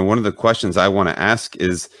say, one of the questions I want to ask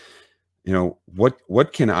is,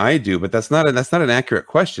 what can I do? But that's not an accurate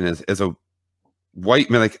question. As a white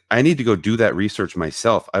man, like, I need to go do that research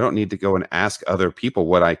myself. I don't need to go and ask other people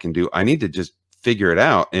what I can do. I need to just figure it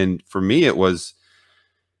out. And for me, it was,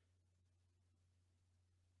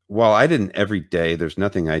 while I didn't every day, there's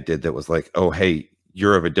nothing I did that was like, oh, hey,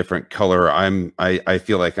 you're of a different color. I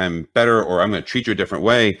feel like I'm better, or I'm going to treat you a different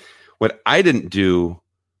way. What I didn't do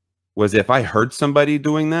was, if I heard somebody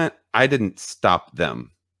doing that, I didn't stop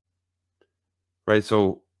them. Right.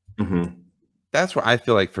 So that's where I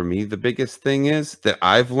feel like, for me, the biggest thing is that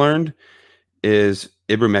I've learned is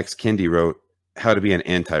Ibram X. Kendi wrote How to Be an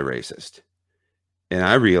Anti-Racist. And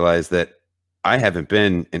I realized that I haven't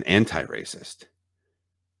been an anti-racist.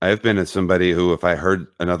 I've been somebody who, if I heard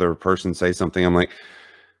another person say something, I'm like,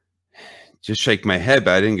 just shake my head,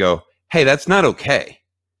 but I didn't go, hey, that's not okay.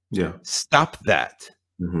 Yeah. Stop that.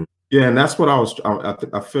 Yeah. And that's what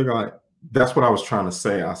I figure like, that's what I was trying to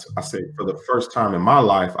say. I say, for the first time in my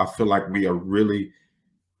life, I feel like we are really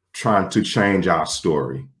trying to change our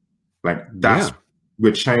story. Like,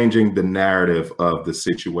 we're changing the narrative of the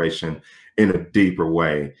situation in a deeper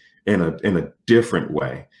way, in a different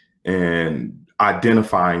way. And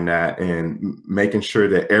identifying that and making sure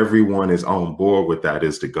that everyone is on board with that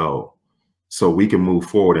is the goal. So we can move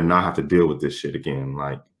forward and not have to deal with this shit again.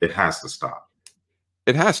 Like, it has to stop.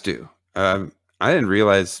 It has to. I didn't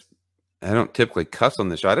realize, I don't typically cuss on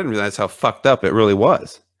this show. I didn't realize how fucked up it really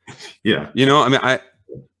was. Yeah. You know, I mean,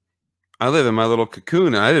 I live in my little cocoon,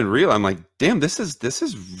 and I didn't realize, I'm like, damn, this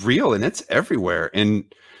is real, and it's everywhere.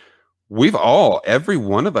 And every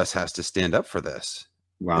one of us has to stand up for this.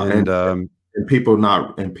 Wow. And people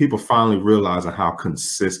finally realizing how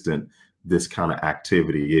consistent this kind of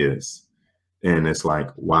activity is. And it's like,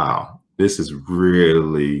 wow, this is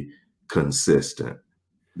really consistent.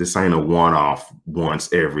 This ain't a one-off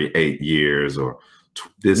once every 8 years, or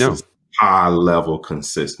this is high level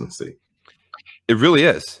consistency. It really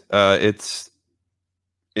is. It's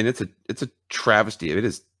a travesty. It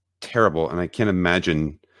is terrible, and I can't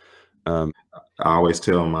imagine. I always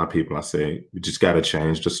tell my people, I say, we just got to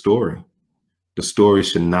change the story. The story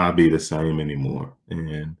should not be the same anymore.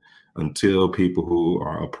 And until people who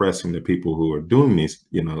are oppressing the people who are doing these,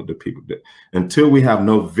 you know, until we have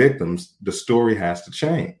no victims, the story has to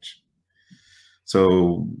change.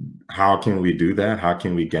 So how can we do that? How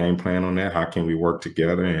can we game plan on that? How can we work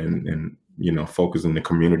together and you know, focus in the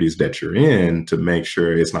communities that you're in to make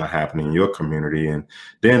sure it's not happening in your community? And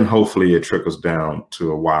then hopefully it trickles down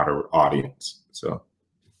to a wider audience. So.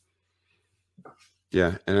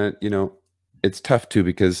 Yeah. And, you know, it's tough too,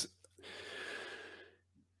 because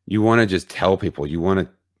you want to just tell people, you want to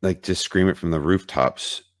like just scream it from the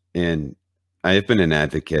rooftops. And I have been an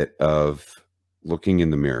advocate of looking in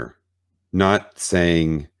the mirror, not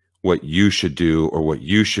saying what you should do or what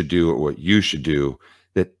you should do or what you should do.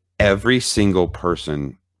 That every single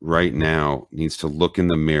person right now needs to look in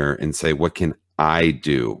the mirror and say, what can I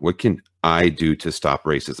do? What can I do to stop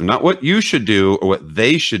racism? Not what you should do or what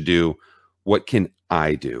they should do. What can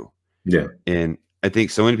I do? Yeah. And I think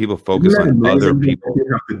so many people focus on other people.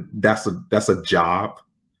 That's a job.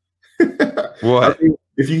 What?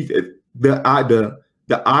 The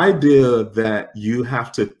idea that you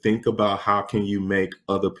have to think about how can you make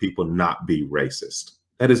other people not be racist.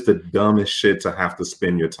 That is the dumbest shit to have to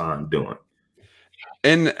spend your time doing.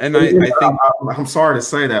 And I think I'm sorry to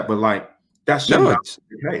say that, but like that's not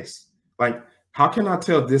the case. Like, how can I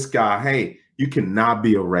tell this guy, hey, you cannot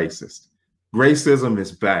be a racist? Racism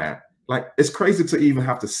is bad. Like, it's crazy to even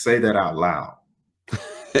have to say that out loud.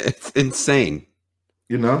 It's insane.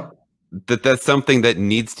 You know? That's something that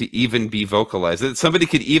needs to even be vocalized. That somebody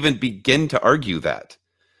could even begin to argue that.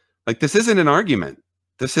 Like, this isn't an argument.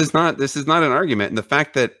 This is not an argument. And the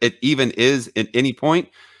fact that it even is at any point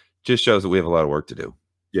just shows that we have a lot of work to do.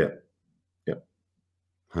 Yeah. Yeah.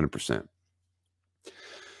 100%.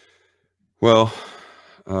 Well,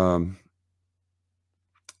 I don't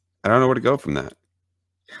know where to go from that.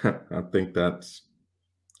 I think that's.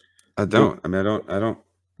 I don't. I mean, I don't.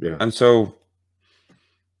 Yeah. I'm so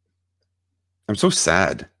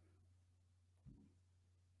sad.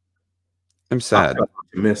 I'm sad. I'm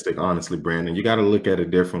optimistic, honestly, Brandon. You got to look at it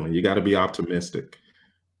differently. You got to be optimistic.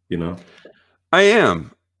 You know. I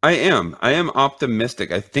am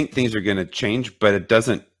optimistic. I think things are going to change, but it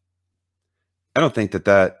doesn't. I don't think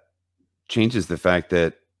that changes the fact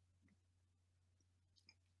that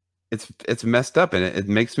it's messed up, and it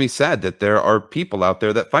makes me sad that there are people out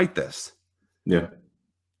there that fight this. Yeah.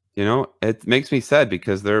 You know, it makes me sad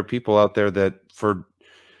because there are people out there that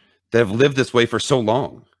have lived this way for so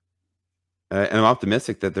long. And I'm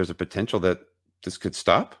optimistic that there's a potential that this could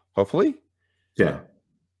stop, hopefully. Yeah.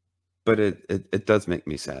 But it does make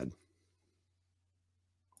me sad.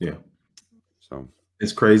 Yeah. So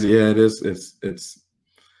it's crazy. Yeah, it is. It's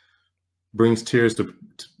brings tears to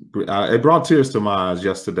it brought tears to my eyes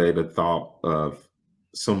yesterday, the thought of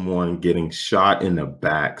someone getting shot in the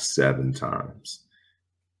back 7 times.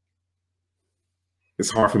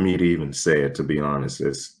 It's hard for me to even say it, to be honest.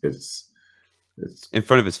 It's in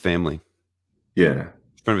front of his family. Yeah. In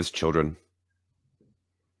front of his children.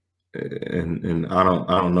 And I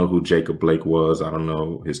don't know who Jacob Blake was. I don't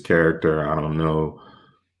know his character. I don't know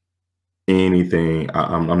anything.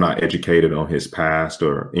 I'm not educated on his past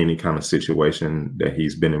or any kind of situation that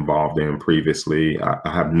he's been involved in previously. I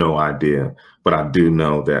have no idea, but I do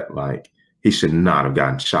know that like he should not have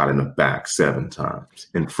gotten shot in the back 7 times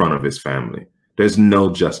in front of his family. There's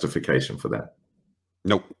no justification for that.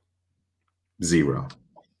 Nope. 0.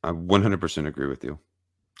 I 100% agree with you.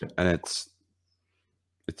 Yeah. And it's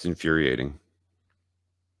infuriating.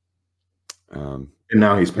 And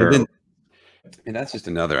now he's paralyzed. And that's just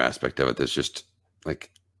another aspect of it that's just like,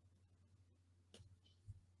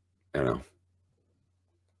 I don't know.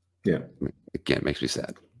 Yeah. Again, it makes me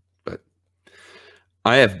sad. But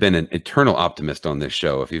I have been an eternal optimist on this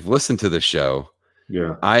show. If you've listened to the show,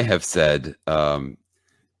 I have said,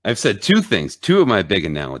 I've said two things, two of my big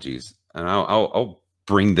analogies, and I'll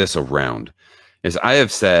bring this around. Is I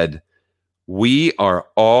have said, we are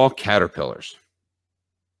all caterpillars.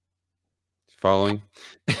 Following?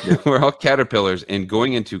 Yeah. We're all caterpillars, and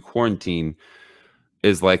going into quarantine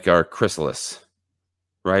is like our chrysalis,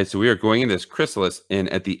 right? So we are going into this chrysalis, and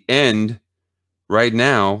at the end, right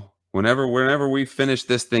now, whenever we finish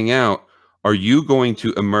this thing out, are you going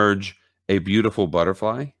to emerge a beautiful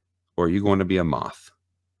butterfly, or are you going to be a moth?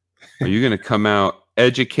 Are you going to come out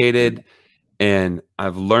educated and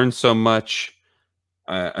I've learned so much?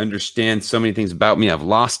 I understand so many things about me. I've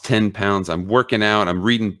lost 10 pounds. I'm working out. I'm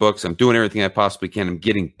reading books. I'm doing everything I possibly can. I'm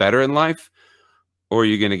getting better in life. Or are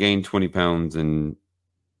you going to gain 20 pounds and,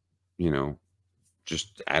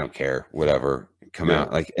 just, I don't care, whatever, come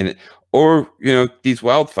out like, or these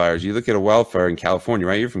wildfires, you look at a wildfire in California,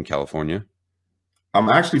 right? You're from California. I'm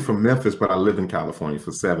actually from Memphis, but I lived in California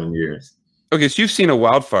for 7 years. Okay. So you've seen a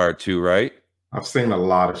wildfire too, right? I've seen a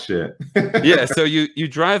lot of shit. Yeah. So you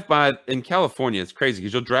drive by in California. It's crazy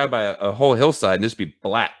because you'll drive by a whole hillside and just be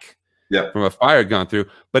black from a fire gone through,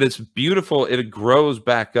 but it's beautiful. It grows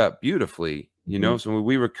back up beautifully, so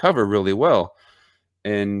we recover really well.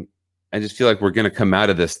 And I just feel like we're going to come out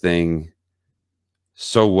of this thing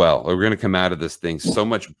so well. We're going to come out of this thing so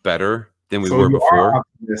much better than we were before.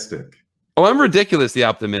 Optimistic. Oh, I'm ridiculously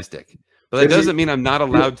optimistic, but that doesn't mean I'm not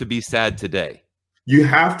allowed to be sad today. You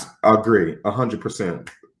have to agree 100%.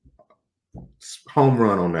 Home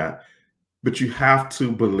run on that. But you have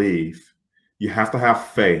to believe, you have to have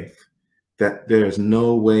faith that there's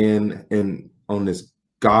no way on this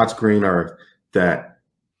God's green earth that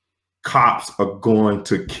cops are going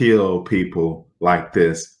to kill people like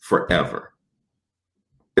this forever.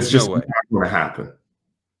 It's just not going to happen.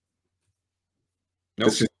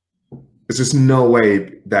 Nope. It's just no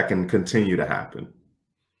way that can continue to happen.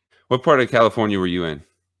 What part of California were you in?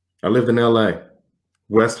 I lived in LA,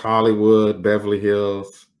 West Hollywood, Beverly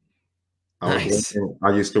Hills. Nice.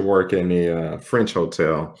 I used to work in the French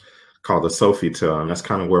hotel called the Sofitel, and that's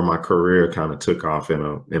kind of where my career kind of took off in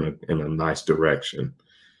a nice direction.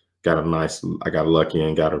 I got lucky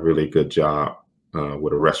and got a really good job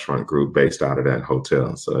with a restaurant group based out of that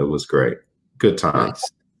hotel. So it was great. Good time. Nice.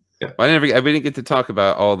 Yeah. Well, we didn't get to talk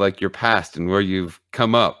about all like your past and where you've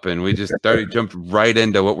come up, and we just jumped right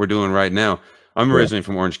into what we're doing right now. I'm originally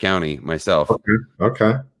from Orange County myself.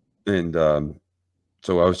 Okay. And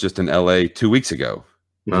so I was just in LA 2 weeks ago,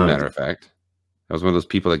 as a matter of fact. I was one of those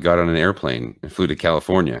people that got on an airplane and flew to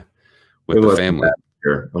California with the family.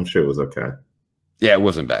 I'm sure it was okay. Yeah, it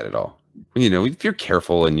wasn't bad at all. If you're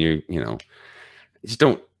careful and you just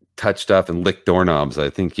don't touch stuff and lick doorknobs, I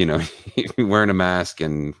think, wearing a mask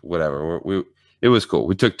and whatever. It was cool.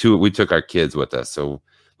 We took our kids with us. So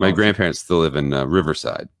my grandparents still live in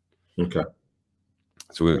Riverside. Okay.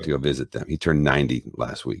 So we went to go visit them. He turned 90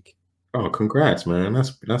 last week. Oh, congrats, man.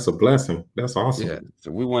 That's a blessing. That's awesome. Yeah.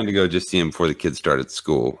 So we wanted to go just see him before the kids started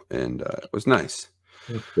school, and it was nice.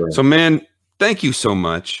 So, man, thank you so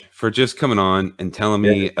much for just coming on and telling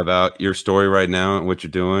me about your story right now and what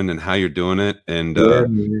you're doing and how you're doing it. And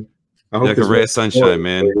like a ray of sunshine,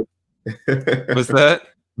 man. What's that?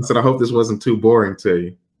 I said, I hope this wasn't too boring to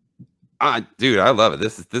you. Dude, I love it.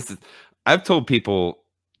 This is. I've told people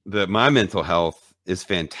that my mental health is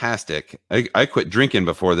fantastic. I quit drinking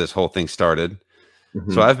before this whole thing started.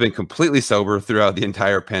 Mm-hmm. So I've been completely sober throughout the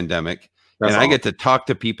entire pandemic. That's awesome. I get to talk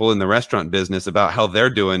to people in the restaurant business about how they're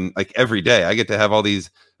doing like every day. I get to have all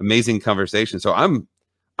these amazing conversations. So I'm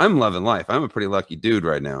loving life. I'm a pretty lucky dude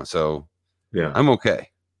right now. So yeah, I'm okay.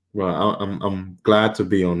 Well, I'm glad to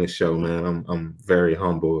be on this show, man. I'm very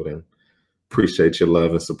humbled and appreciate your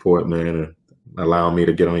love and support, man, and allowing me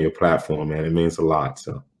to get on your platform, man. It means a lot.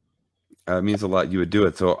 So it means a lot you would do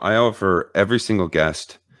it. So I offer every single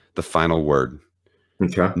guest the final word.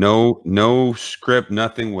 Okay. No script,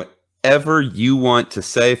 nothing. Whatever you want to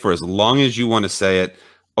say for as long as you want to say it.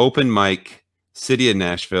 Open mic, city of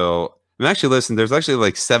Nashville. I'm actually listening. There's actually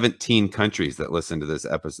like 17 countries that listen to this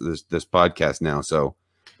episode, this podcast now. So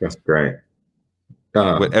that's great.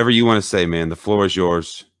 Whatever you want to say, man, the floor is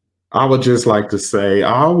yours. I would just like to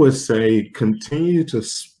say, continue to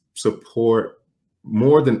support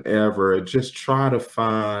more than ever. Just try to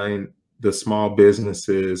find the small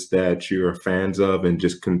businesses that you're fans of and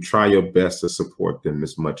just try your best to support them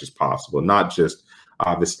as much as possible. Not just,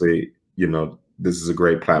 obviously, this is a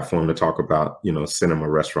great platform to talk about, cinema,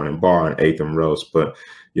 restaurant, and bar and 8th and Roast, but,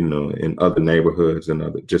 in other neighborhoods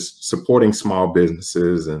and just supporting small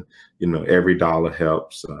businesses and, every dollar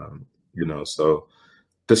helps, so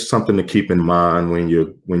just something to keep in mind when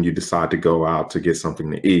you decide to go out to get something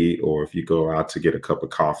to eat, or if you go out to get a cup of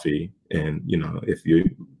coffee. And if you're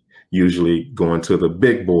usually going to the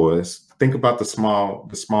big boys, think about the small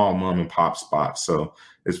mom and pop spots. So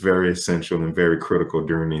it's very essential and very critical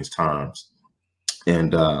during these times.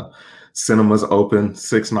 And cinema's open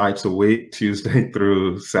 6 nights a week, Tuesday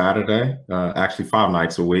through Saturday, actually 5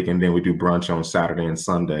 nights a week. And then we do brunch on Saturday and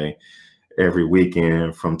Sunday every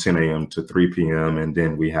weekend from 10 a.m. to 3 p.m. And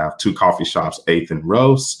then we have 2 coffee shops, 8th and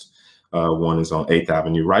Roast. One is on 8th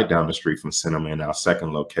Avenue, right down the street from Cinema, and our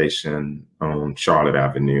second location on Charlotte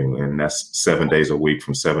Avenue. And that's 7 days a week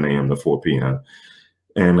from 7 a.m. to 4 p.m.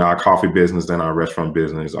 And our coffee business and our restaurant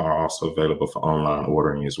business are also available for online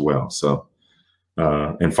ordering as well. So,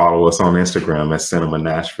 and follow us on Instagram at Cinema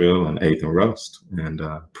Nashville and 8th and Roast. And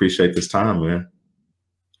appreciate this time, man.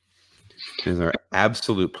 It's our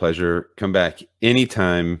absolute pleasure. Come back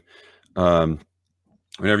anytime.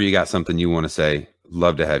 Whenever you got something you want to say,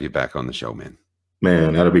 love to have you back on the show, man.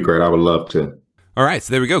 Man, that'd be great. I would love to. All right.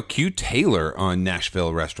 So there we go. Q Taylor on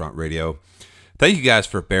Nashville Restaurant Radio. Thank you guys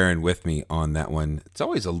for bearing with me on that one. It's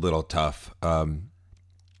always a little tough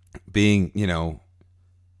being,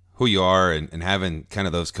 who you are and having kind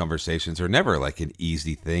of those conversations are never like an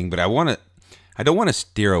easy thing, but I don't want to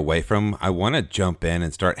steer away from. I want to jump in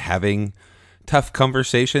and start having tough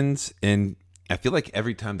conversations. And I feel like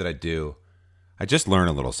every time that I do, I just learn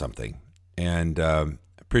a little something. And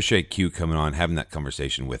appreciate Q coming on, having that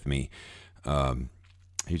conversation with me.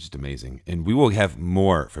 He's just amazing. And we will have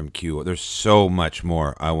more from Q. There's so much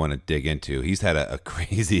more I want to dig into. He's had a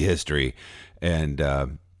crazy history and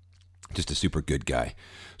just a super good guy.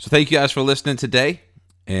 So thank you guys for listening today.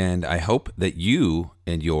 And I hope that you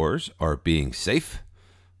and yours are being safe.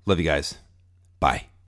 Love you guys. Bye.